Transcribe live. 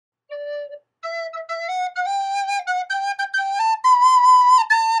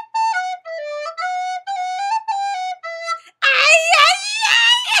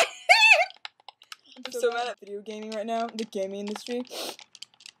video gaming right now, the gaming industry.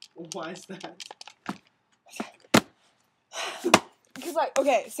 Why is that? Because like,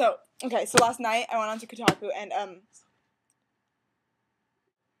 so last night I went on to Kotaku and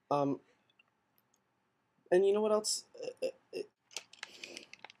and you know what else?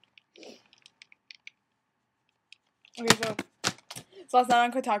 Okay, so last night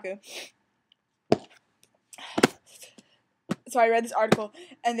on Kotaku. So I read this article,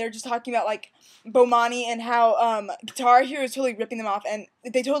 and they're just talking about, like, Bomani and how, Guitar Hero is totally ripping them off, and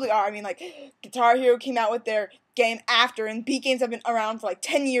they totally are. I mean, like, Guitar Hero came out with their game after, and beat games have been around for, like,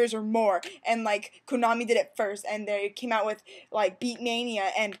 10 years or more, and, like, Konami did it first, and they came out with, like, Beat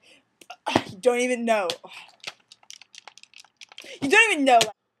Mania, and you don't even know. You don't even know.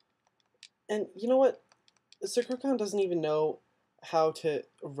 And you know what? Sakuricon doesn't even know how to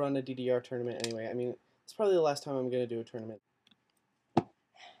run a DDR tournament anyway. I mean, it's probably the last time I'm going to do a tournament.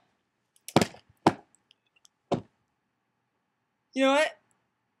 You know what?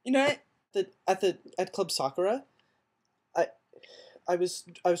 You know what? At Club Sakura, I was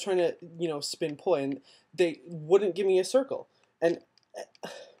trying to, you know, spin poi, and they wouldn't give me a circle, and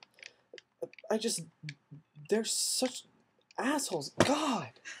they're such assholes.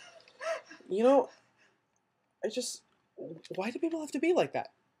 God, you know, why do people have to be like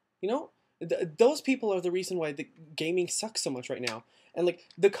that? You know, those people are the reason why the gaming sucks so much right now. And, like,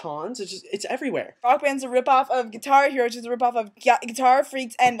 the cons, it's everywhere. Rock Band's a ripoff of Guitar Hero, which is a ripoff of Guitar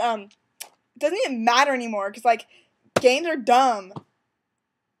Freaks, and, it doesn't even matter anymore, because, like, games are dumb.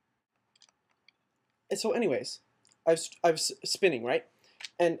 And so, anyways, I was spinning, right?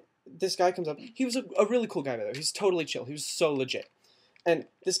 And this guy comes up. He was a really cool guy, by the way. He's totally chill. He was so legit. And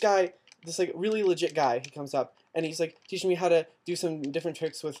this guy, this, like, really legit guy, he comes up, and he's, like, teaching me how to do some different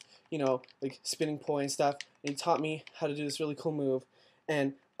tricks with, you know, like, spinning poi and stuff. And he taught me how to do this really cool move.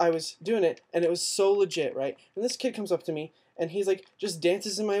 And I was doing it, and it was so legit, right? And this kid comes up to me, and he's, like, just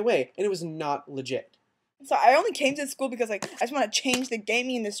dances in my way. And it was not legit. So I only came to school because, like, I just want to change the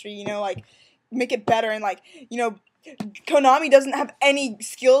gaming industry, you know, like, make it better. And, like, you know, Konami doesn't have any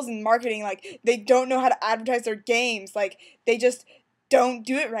skills in marketing. Like, they don't know how to advertise their games. Like, they just don't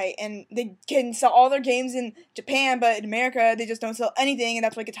do it right. And they can sell all their games in Japan, but in America, they just don't sell anything. And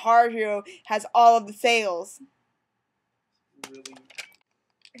that's why Guitar Hero has all of the sales. Really?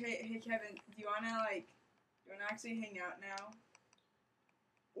 Hey, Kevin, do you wanna actually hang out now?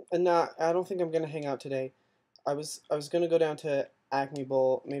 Nah, I don't think I'm gonna hang out today. I was gonna go down to Acme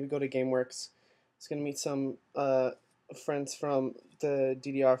Bowl, maybe go to GameWorks. I was gonna meet some friends from the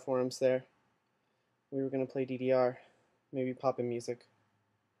DDR forums there. We were gonna play DDR, maybe Pop-In Music.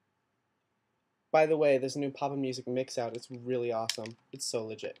 By the way, there's a new Pop-In Music mix out. It's really awesome. It's so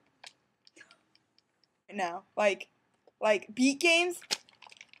legit. No, like beat games.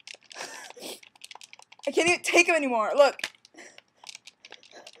 I can't even take them anymore. Look,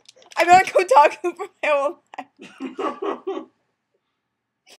 I've been on Kotaku for my whole life.